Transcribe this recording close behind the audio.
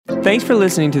Thanks for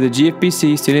listening to the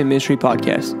GFBC Student Ministry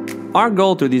Podcast. Our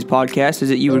goal through these podcasts is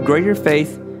that you would grow your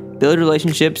faith, build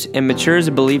relationships, and mature as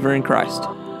a believer in Christ.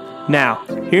 Now,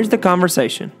 here's the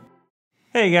conversation.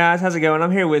 Hey guys, how's it going?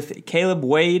 I'm here with Caleb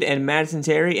Wade and Madison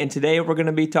Terry, and today we're going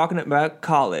to be talking about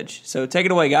college. So take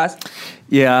it away, guys.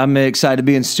 Yeah, I'm excited to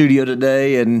be in studio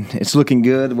today, and it's looking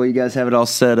good the way you guys have it all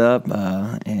set up.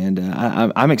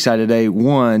 I'm excited today,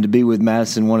 one, to be with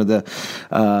Madison, one of the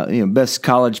best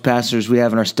college pastors we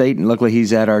have in our state, and luckily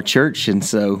he's at our church, and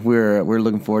so we're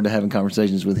looking forward to having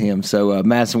conversations with him. So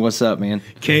Madison, what's up, man?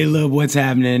 Caleb, what's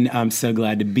happening? I'm so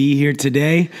glad to be here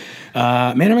today.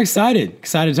 Man, I'm excited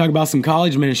to talk about some college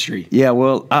ministry. Yeah,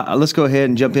 well, let's go ahead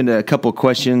and jump into a couple of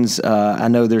questions. I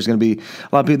know there's going to be a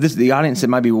lot of people. The audience that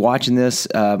might be watching this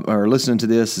or listening to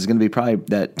this is going to be probably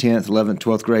that 10th, 11th,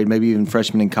 12th grade, maybe even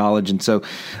freshmen in college. And so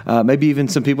maybe even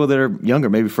some people that are younger,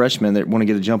 maybe freshmen that want to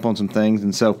get a jump on some things.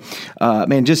 And so,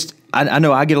 I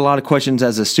know I get a lot of questions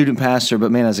as a student pastor,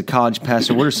 but man, as a college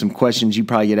pastor, what are some questions you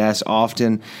probably get asked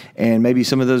often, and maybe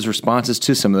some of those responses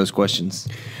to some of those questions?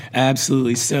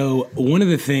 Absolutely. So one of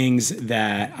the things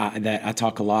that I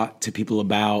talk a lot to people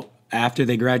about after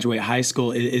they graduate high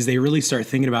school is they really start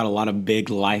thinking about a lot of big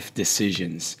life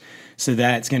decisions. So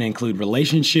that's going to include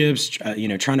relationships,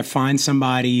 trying to find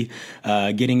somebody,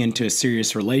 getting into a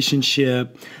serious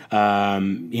relationship,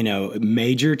 choosing a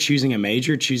major,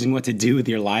 choosing what to do with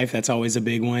your life. That's always a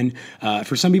big one.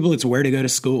 For some people, it's where to go to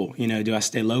school. Do I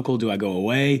stay local? Do I go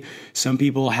away? Some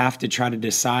people have to try to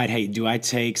decide, hey, do I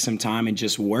take some time and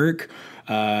just work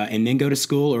and then go to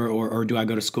school, or do I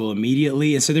go to school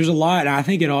immediately? And so there's a lot. I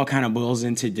think it all kind of boils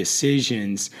into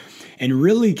decisions. And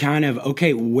really kind of,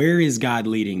 okay, where is God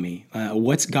leading me?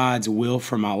 What's God's will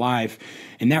for my life?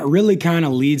 And that really kind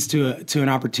of leads to an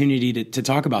opportunity to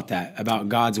talk about that, about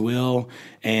God's will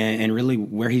and really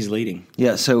where he's leading.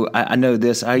 Yeah, so I know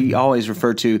this. I always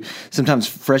refer to sometimes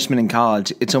freshmen in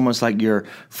college, it's almost like your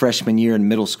freshman year in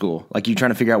middle school. Like you're trying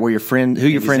to figure out who your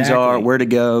friends are, where to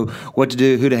go, what to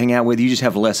do, who to hang out with. You just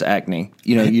have less acne,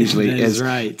 usually. That is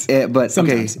right. But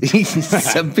sometimes. Okay,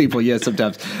 some people, yeah,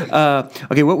 sometimes.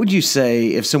 Okay, what would you say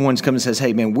if someone's come and says,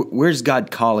 hey, man, where's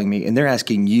God calling me? And they're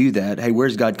asking you that, hey,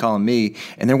 where's God calling me?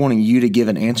 And they're wanting you to give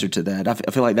an answer to that. I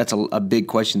feel like that's a big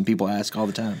question people ask all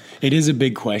the time. It is a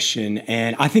big question,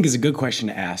 and I think it's a good question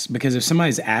to ask, because if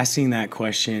somebody's asking that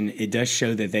question, it does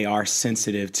show that they are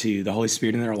sensitive to the Holy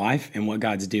Spirit in their life and what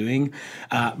God's doing.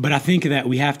 But I think that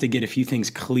we have to get a few things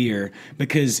clear,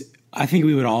 because I think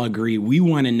we would all agree we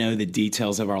want to know the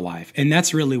details of our life. And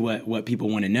that's really what people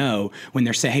want to know when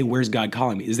they're saying, hey, where's God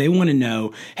calling me? Is they want to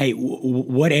know, hey,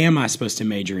 what am I supposed to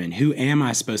major in? Who am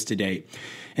I supposed to date?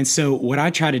 And so what I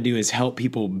try to do is help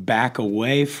people back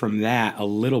away from that a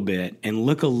little bit and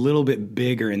look a little bit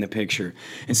bigger in the picture.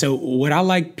 And so what I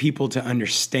like people to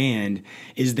understand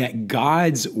is that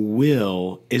God's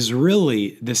will is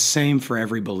really the same for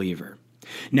every believer.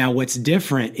 Now, what's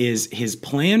different is his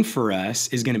plan for us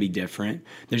is going to be different.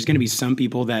 There's going to be some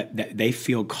people that they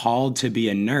feel called to be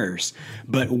a nurse,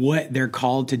 but what they're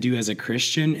called to do as a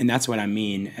Christian, and that's what I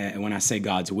mean when I say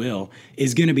God's will,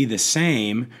 is going to be the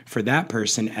same for that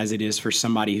person as it is for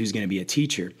somebody who's going to be a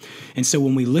teacher. And so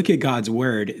when we look at God's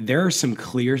word, there are some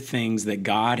clear things that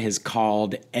God has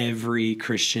called every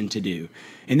Christian to do.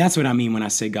 And that's what I mean when I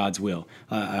say God's will.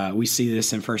 We see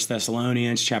this in 1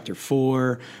 Thessalonians chapter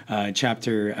 4,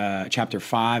 chapter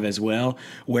 5 as well,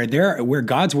 where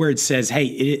God's word says,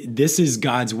 hey, this is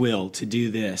God's will to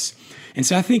do this. And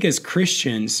so I think as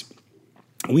Christians,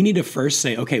 we need to first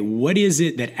say, okay, what is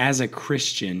it that as a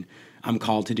Christian I'm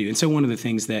called to do? And so one of the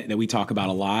things that we talk about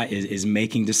a lot is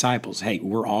making disciples. Hey,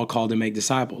 we're all called to make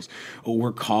disciples.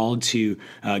 We're called to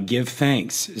give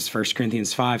thanks, as 1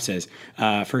 Corinthians 5 says.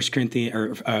 1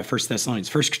 Thessalonians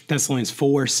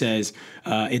 4 says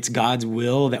it's God's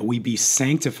will that we be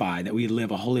sanctified, that we live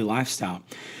a holy lifestyle.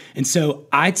 And so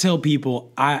I tell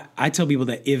people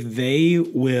that if they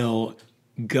will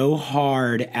go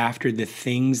hard after the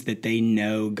things that they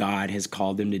know God has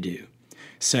called them to do,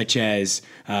 such as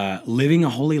living a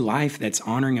holy life that's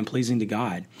honoring and pleasing to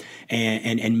God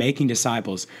and making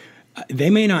disciples. They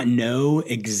may not know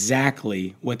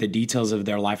exactly what the details of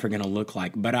their life are going to look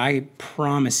like, but I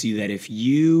promise you that if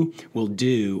you will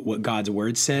do what God's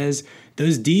word says,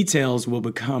 those details will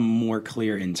become more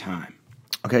clear in time.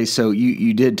 Okay, so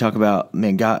you did talk about,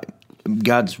 man,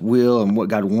 God's will and what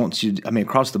God wants you to,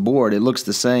 across the board, it looks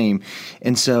the same.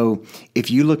 And so if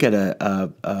you look at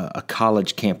a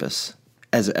college campus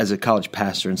as a college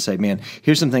pastor and say, man,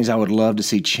 here's some things I would love to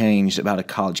see changed about a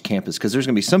college campus? Because there's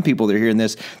going to be some people that are hearing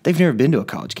this, they've never been to a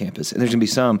college campus. And there's going to be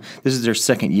some, this is their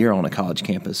second year on a college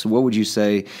campus. So what would you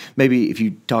say, maybe if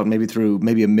you talk maybe through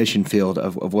maybe a mission field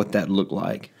of what that looked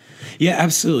like? Yeah,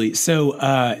 absolutely. So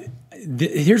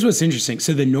here's what's interesting.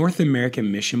 So the North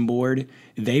American Mission Board,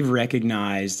 they've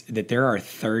recognized that there are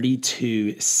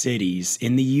 32 cities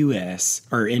in the U.S.,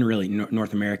 or in really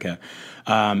North America,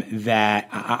 that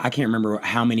I can't remember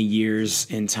how many years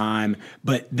in time,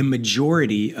 but the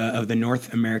majority of the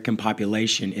North American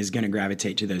population is going to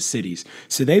gravitate to those cities.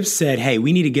 So they've said, hey,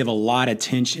 we need to give a lot of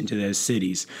attention to those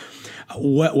cities.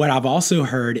 What I've also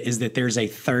heard is that there's a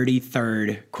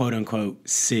 33rd, quote unquote,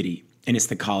 city, and it's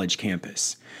the college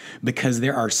campus. Because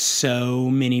there are so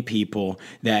many people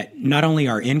that not only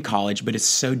are in college, but it's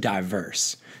so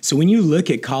diverse. So when you look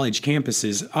at college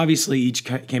campuses, obviously each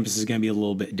campus is going to be a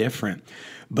little bit different.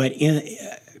 But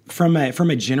from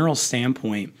a general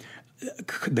standpoint,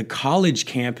 the college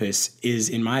campus is,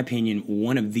 in my opinion,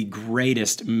 one of the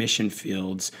greatest mission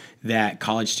fields that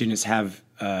college students have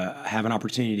an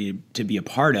opportunity to be a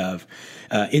part of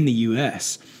in the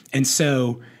U.S. And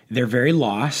so they're very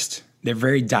lost. They're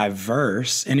very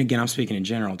diverse. And again, I'm speaking in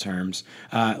general terms.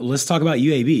 Let's talk about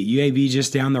UAB. UAB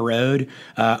just down the road,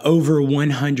 over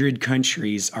 100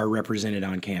 countries are represented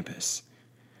on campus.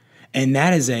 And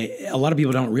that is a lot of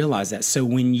people don't realize that. So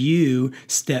when you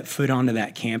step foot onto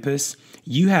that campus,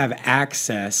 you have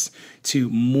access to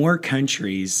more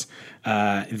countries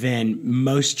than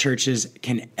most churches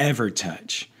can ever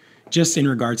touch, just in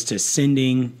regards to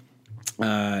sending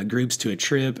groups to a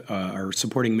trip or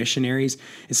supporting missionaries.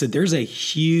 And so there's a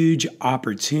huge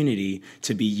opportunity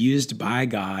to be used by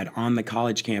God on the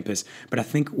college campus, but I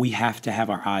think we have to have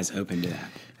our eyes open to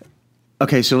that.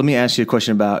 Okay, so let me ask you a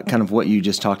question about kind of what you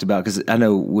just talked about, because I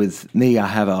know with me, I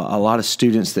have a lot of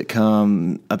students that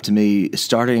come up to me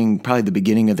starting probably the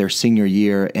beginning of their senior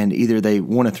year, and either they,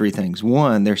 one of three things.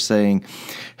 One, they're saying,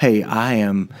 hey, I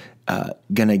am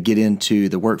going to get into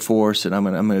the workforce, and I'm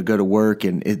going to go to work,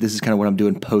 and this is kind of what I'm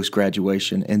doing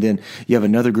post-graduation. And then you have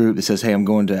another group that says, hey, I'm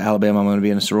going to Alabama, I'm going to be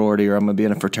in a sorority, or I'm going to be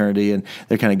in a fraternity, and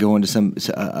they're kind of going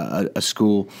to a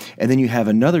school. And then you have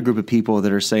another group of people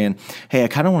that are saying, hey, I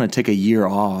kind of want to take a year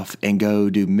off and go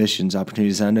do missions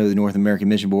opportunities. And I know the North American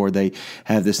Mission Board, they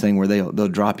have this thing where they'll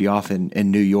drop you off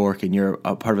in New York, and you're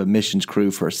a part of a missions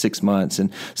crew for 6 months,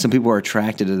 and some people are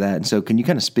attracted to that. And so can you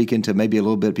kind of speak into maybe a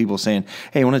little bit of people saying,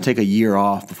 hey, I want to take a year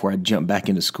off before I jump back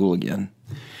into school again?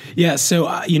 Yeah, so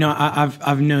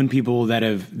I've known people that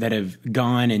have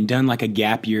gone and done like a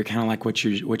gap year, kind of like what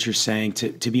you're saying,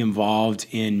 to be involved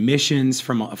in missions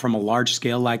from a large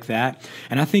scale like that.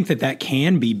 And I think that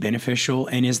can be beneficial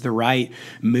and is the right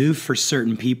move for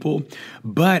certain people.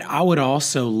 But I would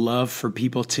also love for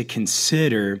people to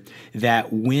consider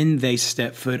that when they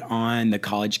step foot on the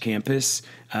college campus,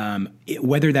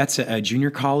 whether that's a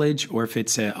junior college or if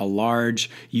it's a large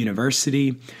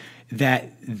university,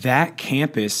 that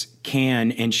campus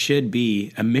can and should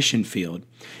be a mission field.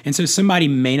 And so somebody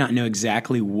may not know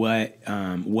exactly what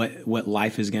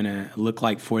life is going to look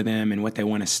like for them and what they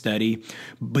want to study,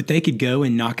 but they could go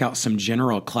and knock out some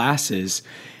general classes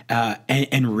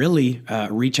and really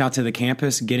reach out to the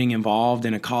campus, getting involved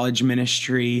in a college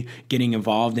ministry, getting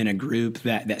involved in a group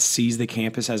that sees the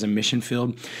campus as a mission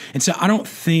field. And so I don't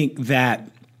think that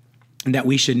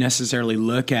we should necessarily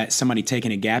look at somebody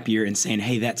taking a gap year and saying,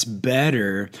 hey, that's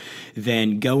better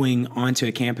than going onto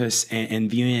a campus and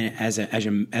viewing it as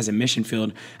a mission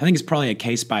field. I think it's probably a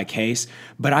case by case,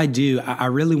 but I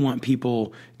really want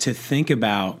people to think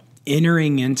about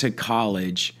entering into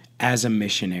college as a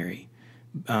missionary.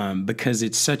 Because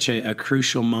it's such a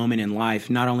crucial moment in life,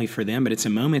 not only for them, but it's a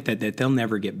moment that they'll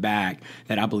never get back,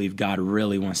 that I believe God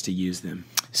really wants to use them.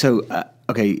 So,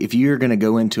 okay, if you're going to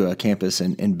go into a campus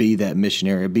and be that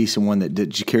missionary, be someone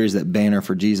that carries that banner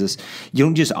for Jesus, you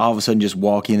don't just all of a sudden just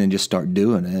walk in and just start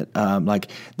doing it. Like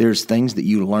there's things that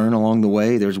you learn along the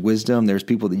way. There's wisdom. There's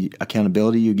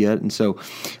accountability you get. And so,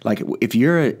 like if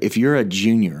you're a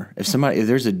junior, if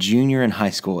there's a junior in high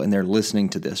school and they're listening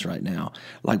to this right now,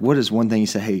 like what is one thing you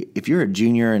say? Hey, if you're a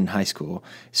junior in high school,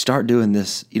 start doing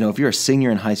this. If you're a senior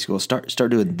in high school, start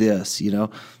doing this.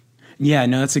 Yeah,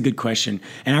 no, that's a good question.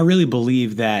 And I really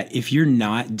believe that if you're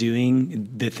not doing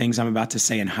the things I'm about to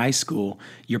say in high school,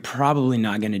 you're probably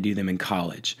not going to do them in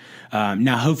college.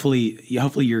 Now, hopefully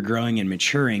you're growing and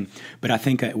maturing, but I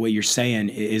think that what you're saying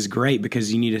is great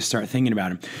because you need to start thinking about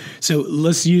them. So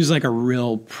let's use like a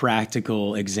real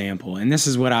practical example. And this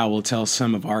is what I will tell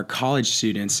some of our college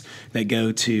students that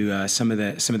go to some of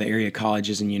the area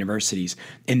colleges and universities.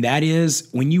 And that is,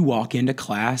 when you walk into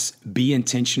class, be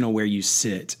intentional where you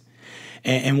sit.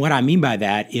 And what I mean by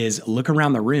that is look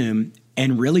around the room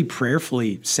and really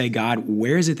prayerfully say, God,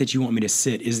 where is it that you want me to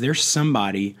sit? Is there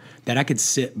somebody that I could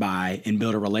sit by and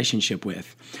build a relationship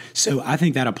with? So I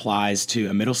think that applies to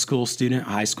a middle school student, a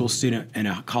high school student, and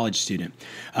a college student.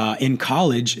 In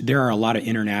college, there are a lot of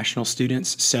international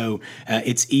students, so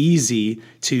it's easy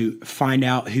to find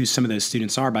out who some of those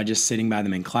students are by just sitting by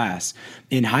them in class.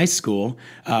 In high school,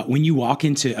 when you walk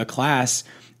into a class,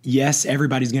 yes,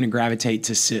 everybody's going to gravitate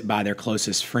to sit by their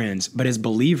closest friends. But as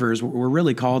believers, we're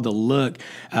really called to look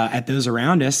at those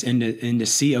around us and to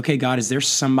see, okay, God, is there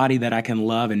somebody that I can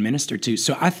love and minister to?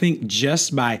 So I think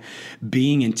just by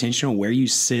being intentional where you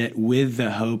sit with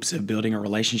the hopes of building a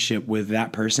relationship with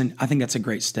that person, I think that's a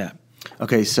great step.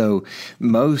 Okay, so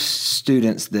most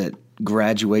students that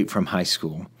graduate from high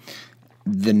school,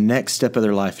 the next step of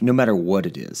their life, no matter what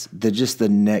it is, just the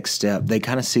next step, they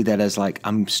kind of see that as like,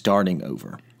 I'm starting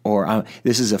over, or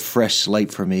this is a fresh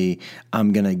slate for me.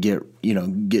 I'm going to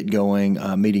get going,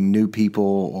 meeting new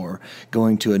people, or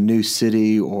going to a new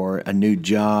city or a new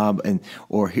job,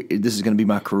 or this is going to be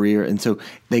my career. And so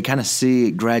they kind of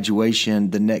see graduation,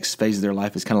 the next phase of their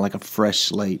life, is kind of like a fresh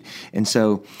slate. And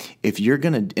so if you're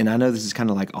going to, and I know this is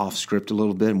kind of like off script a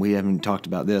little bit, and we haven't talked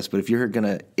about this, but if you're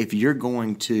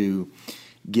going to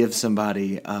give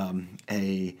somebody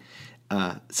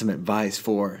some advice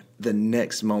for the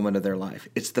next moment of their life,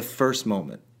 it's the first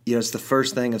moment. It's the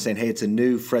first thing of saying, hey, it's a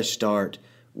new, fresh start.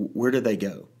 Where do they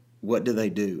go? What do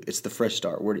they do? It's the fresh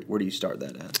start. Where do you start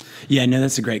that at? Yeah, no,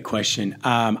 that's a great question.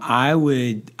 I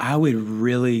would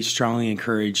really strongly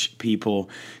encourage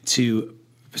people to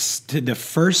the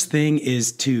first thing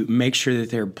is to make sure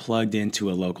that they're plugged into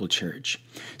a local church.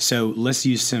 So let's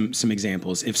use some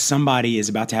examples. If somebody is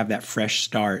about to have that fresh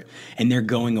start and they're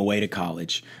going away to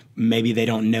college, maybe they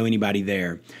don't know anybody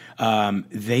there,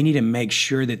 they need to make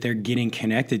sure that they're getting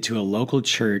connected to a local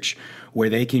church where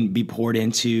they can be poured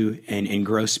into and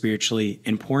grow spiritually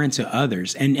and pour into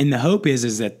others. And the hope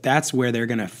is that that's where they're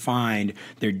going to find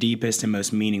their deepest and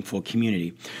most meaningful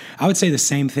community. I would say the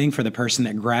same thing for the person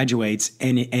that graduates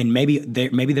and maybe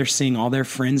they're seeing all their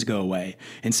friends go away,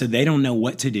 and so they don't know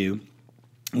what to do.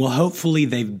 Well, hopefully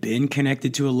they've been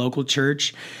connected to a local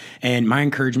church, and my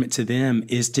encouragement to them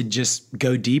is to just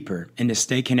go deeper and to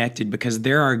stay connected, because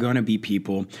there are going to be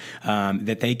people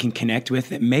that they can connect with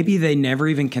that maybe they never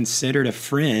even considered a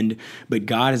friend, but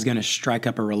God is going to strike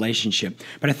up a relationship.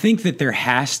 But I think that there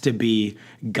has to be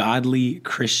godly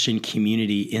Christian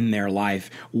community in their life,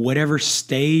 whatever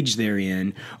stage they're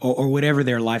in or whatever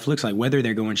their life looks like, whether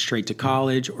they're going straight to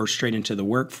college or straight into the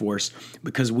workforce,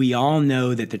 because we all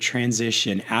know that the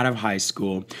transition out of high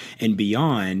school and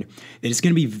beyond, that it's going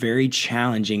to be very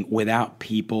challenging without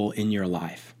people in your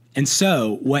life. And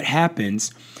so what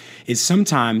happens is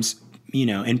sometimes,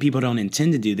 and people don't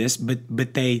intend to do this,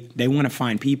 but they want to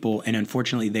find people, and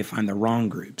unfortunately they find the wrong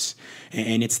groups.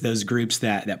 And it's those groups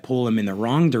that pull them in the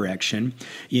wrong direction,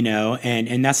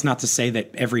 and that's not to say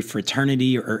that every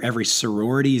fraternity or every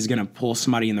sorority is going to pull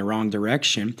somebody in the wrong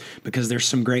direction, because there's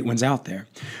some great ones out there.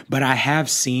 But I have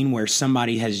seen where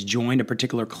somebody has joined a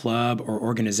particular club or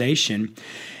organization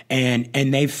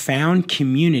and they've found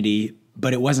community,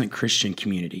 but it wasn't Christian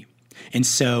community. And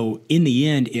so in the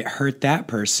end, it hurt that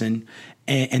person,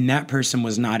 and that person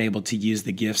was not able to use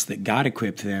the gifts that God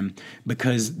equipped them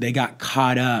because they got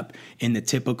caught up in the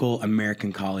typical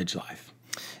American college life.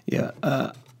 Yeah,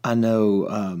 I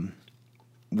know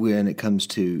when it comes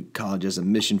to college as a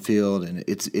mission field, and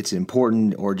it's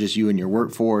important, or just you and your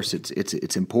workforce,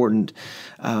 it's important.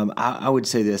 I would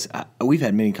say this: we've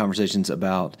had many conversations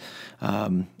about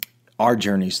our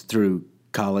journeys through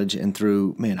college and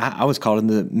through, I was called in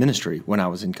the ministry when I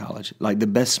was in college. Like the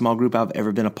best small group I've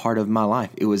ever been a part of in my life,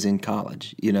 it was in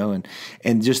college,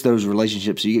 and just those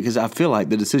relationships you get, because I feel like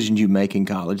the decisions you make in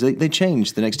college, they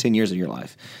change the next 10 years of your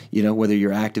life, whether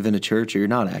you're active in a church or you're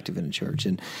not active in a church.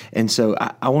 And so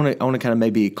I want to kind of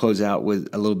maybe close out with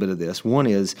a little bit of this. One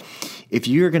is, if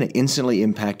you're going to instantly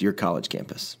impact your college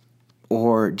campus,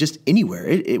 or just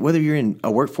anywhere, whether you're in a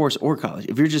workforce or college,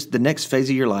 if you're just the next phase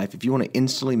of your life, if you want to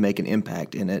instantly make an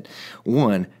impact in it,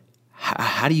 one,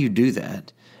 how do you do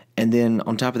that? And then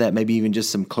on top of that, maybe even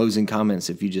just some closing comments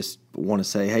if you just want to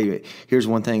say, hey, here's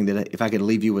one thing that if I could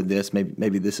leave you with this,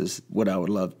 maybe this is what I would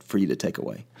love for you to take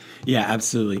away. Yeah,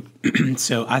 absolutely.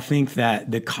 So I think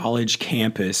that the college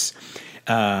campus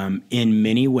in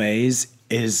many ways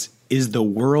is the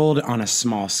world on a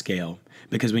small scale,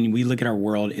 because when we look at our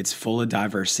world, it's full of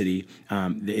diversity.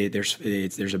 There's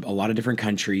a lot of different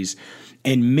countries,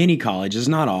 and many colleges,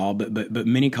 not all, but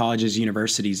many colleges,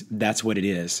 universities, that's what it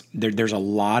is. There's a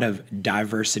lot of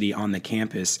diversity on the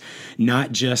campus,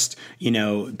 not just,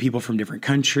 people from different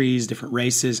countries, different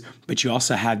races, but you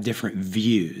also have different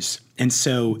views. And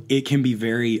so it can be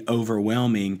very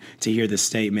overwhelming to hear the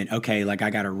statement, okay, like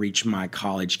I got to reach my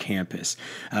college campus.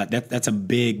 That's a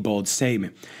big, bold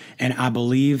statement. And I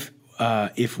believe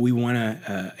if we want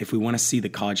to see the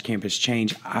college campus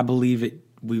change, I believe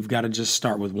we've got to just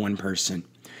start with one person.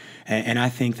 And I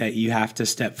think that you have to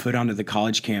step foot onto the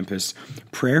college campus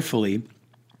prayerfully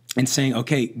and saying,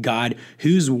 okay, God,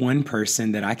 who's one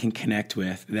person that I can connect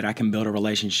with, that I can build a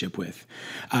relationship with?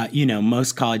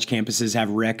 Most college campuses have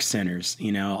rec centers. A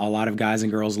lot of guys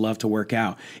and girls love to work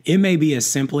out. It may be as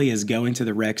simply as going to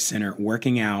the rec center,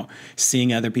 working out,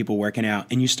 seeing other people working out,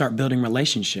 and you start building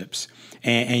relationships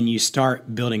and you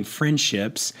start building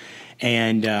friendships.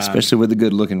 And especially with the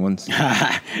good-looking ones.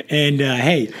 And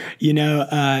hey,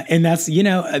 and that's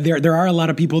there are a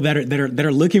lot of people that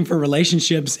are looking for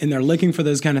relationships, and they're looking for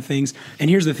those kind of things. And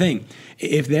here's the thing: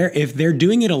 if they're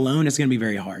doing it alone, it's going to be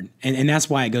very hard. And that's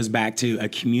why it goes back to a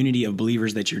community of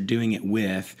believers that you're doing it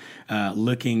with,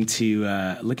 looking to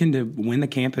win the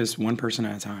campus one person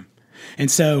at a time.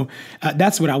 And so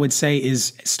that's what I would say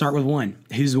is start with one.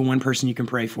 Who's the one person you can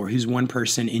pray for? Who's one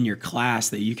person in your class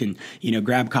that you can,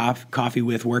 grab coffee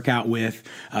with, work out with,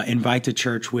 invite to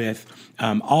church with,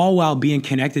 all while being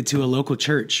connected to a local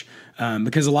church.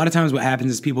 Because a lot of times what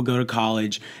happens is people go to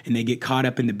college and they get caught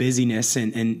up in the busyness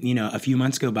and a few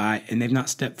months go by and they've not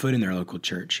stepped foot in their local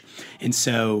church. And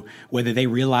so whether they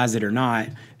realize it or not,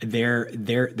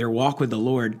 their walk with the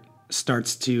Lord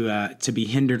starts to be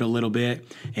hindered a little bit,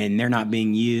 and they're not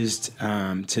being used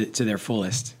to their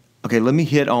fullest. Okay, let me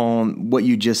hit on what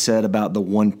you just said about the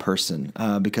one person,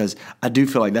 because I do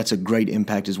feel like that's a great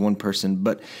impact as one person.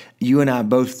 But you and I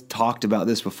both talked about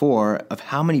this before, of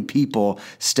how many people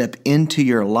step into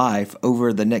your life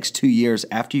over the next 2 years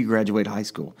after you graduate high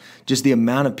school. Just the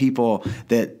amount of people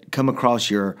that come across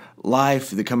your life,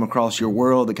 that come across your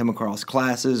world, that come across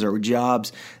classes or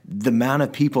jobs, the amount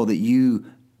of people that you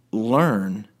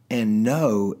learn and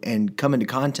know and come into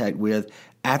contact with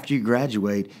after you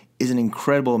graduate is an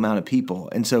incredible amount of people.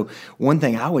 And so one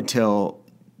thing I would tell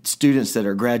students that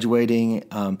are graduating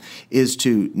is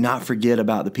to not forget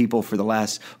about the people for the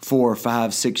last 4 or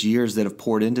 5, 6 years that have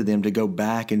poured into them, to go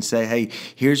back and say, hey,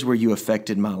 here's where you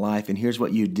affected my life, and here's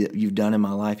what you've done in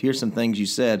my life. Here's some things you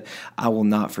said I will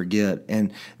not forget.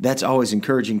 And that's always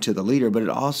encouraging to the leader, but it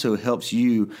also helps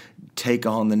you take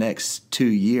on the next 2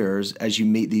 years as you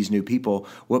meet these new people.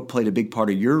 What played a big part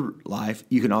of your life,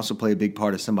 you can also play a big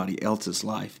part of somebody else's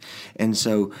life. And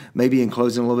so maybe in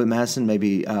closing a little bit, Madison,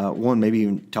 maybe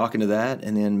even talking to that,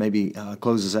 and then maybe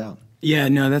close us out. Yeah,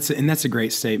 no, that's a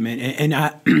great statement. And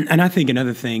I think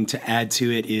another thing to add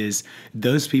to it is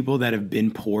those people that have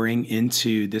been pouring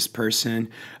into this person,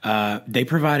 they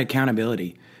provide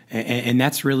accountability. And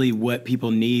that's really what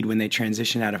people need when they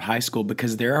transition out of high school,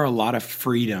 because there are a lot of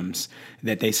freedoms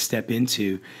that they step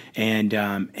into, and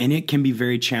it can be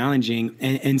very challenging.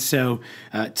 And so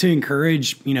to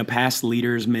encourage, past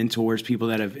leaders, mentors, people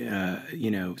that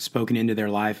have, spoken into their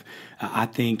life, I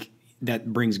think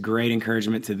that brings great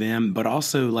encouragement to them, but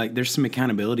also there's some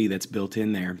accountability that's built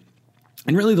in there.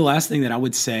 And really the last thing that I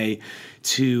would say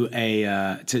to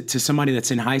to somebody that's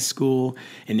in high school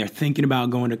and they're thinking about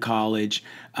going to college,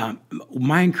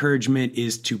 my encouragement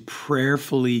is to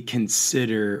prayerfully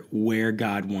consider where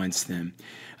God wants them.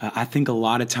 I think a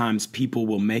lot of times people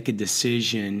will make a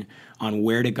decision on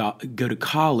where to go to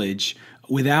college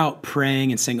without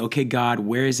praying and saying, okay, God,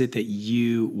 where is it that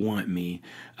you want me?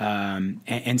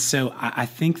 And so I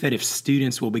think that if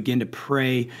students will begin to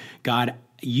pray, God,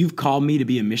 you've called me to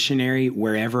be a missionary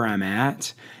wherever I'm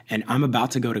at, and I'm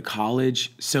about to go to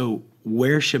college. So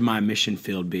where should my mission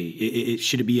field be?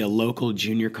 Should it be a local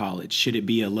junior college? Should it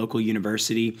be a local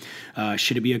university?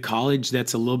 Should it be a college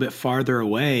that's a little bit farther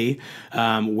away,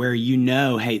 where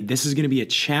hey, this is going to be a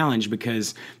challenge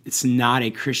because it's not a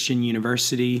Christian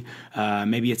university.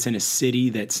 Maybe it's in a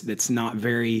city that's not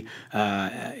very,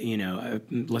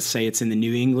 let's say it's in the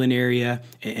New England area,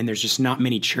 and there's just not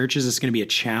many churches. It's going to be a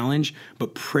challenge,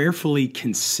 but prayerfully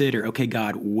consider, okay,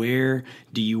 God, where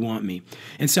do you want me?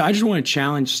 And so I just want to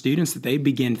challenge students that they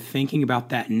begin thinking about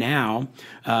that now,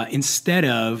 instead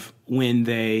of when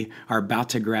they are about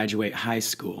to graduate high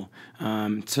school.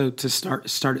 So to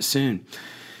start it soon.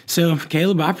 So,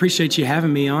 Caleb, I appreciate you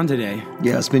having me on today.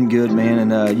 Yeah, it's been good,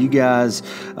 man. And you guys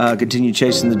continue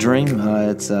chasing the dream.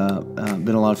 It's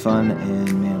been a lot of fun,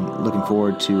 and man, looking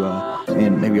forward to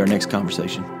and maybe our next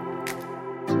conversation.